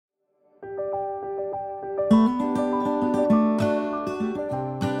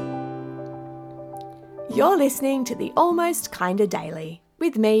You're listening to the Almost Kinda Daily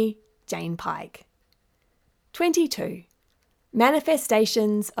with me, Jane Pike. 22.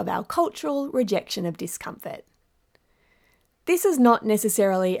 Manifestations of our cultural rejection of discomfort. This is not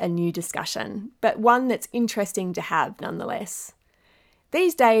necessarily a new discussion, but one that's interesting to have nonetheless.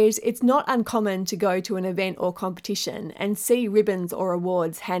 These days, it's not uncommon to go to an event or competition and see ribbons or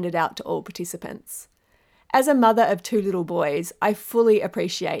awards handed out to all participants. As a mother of 2 little boys, I fully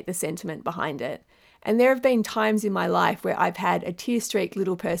appreciate the sentiment behind it. And there have been times in my life where I've had a tear-streaked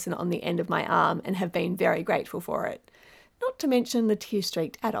little person on the end of my arm and have been very grateful for it. Not to mention the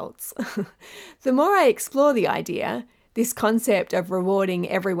tear-streaked adults. The more I explore the idea, this concept of rewarding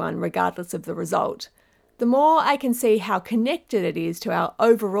everyone regardless of the result, the more I can see how connected it is to our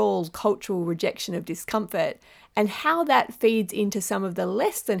overall cultural rejection of discomfort and how that feeds into some of the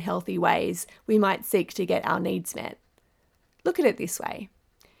less than healthy ways we might seek to get our needs met. Look at it this way.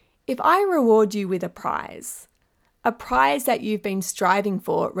 If I reward you with a prize that you've been striving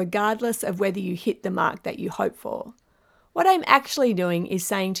for regardless of whether you hit the mark that you hope for, what I'm actually doing is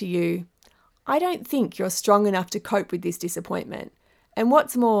saying to you, I don't think you're strong enough to cope with this disappointment. And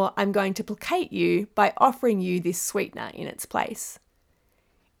what's more, I'm going to placate you by offering you this sweetener in its place.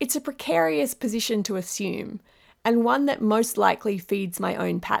 It's a precarious position to assume, and one that most likely feeds my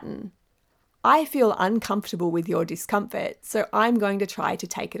own pattern. I feel uncomfortable with your discomfort, so I'm going to try to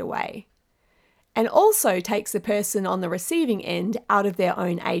take it away. And also takes the person on the receiving end out of their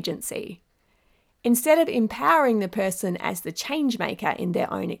own agency. Instead of empowering the person as the change maker in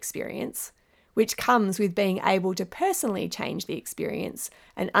their own experience, which comes with being able to personally change the experience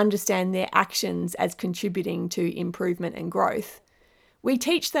and understand their actions as contributing to improvement and growth, we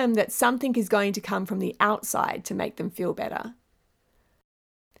teach them that something is going to come from the outside to make them feel better.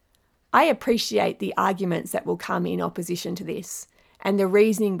 I appreciate the arguments that will come in opposition to this and the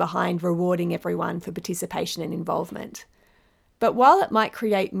reasoning behind rewarding everyone for participation and involvement. But while it might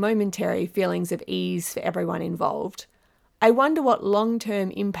create momentary feelings of ease for everyone involved, I wonder what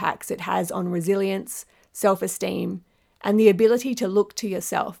long-term impacts it has on resilience, self-esteem, and the ability to look to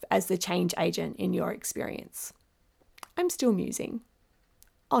yourself as the change agent in your experience. I'm still musing.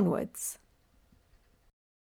 Onwards.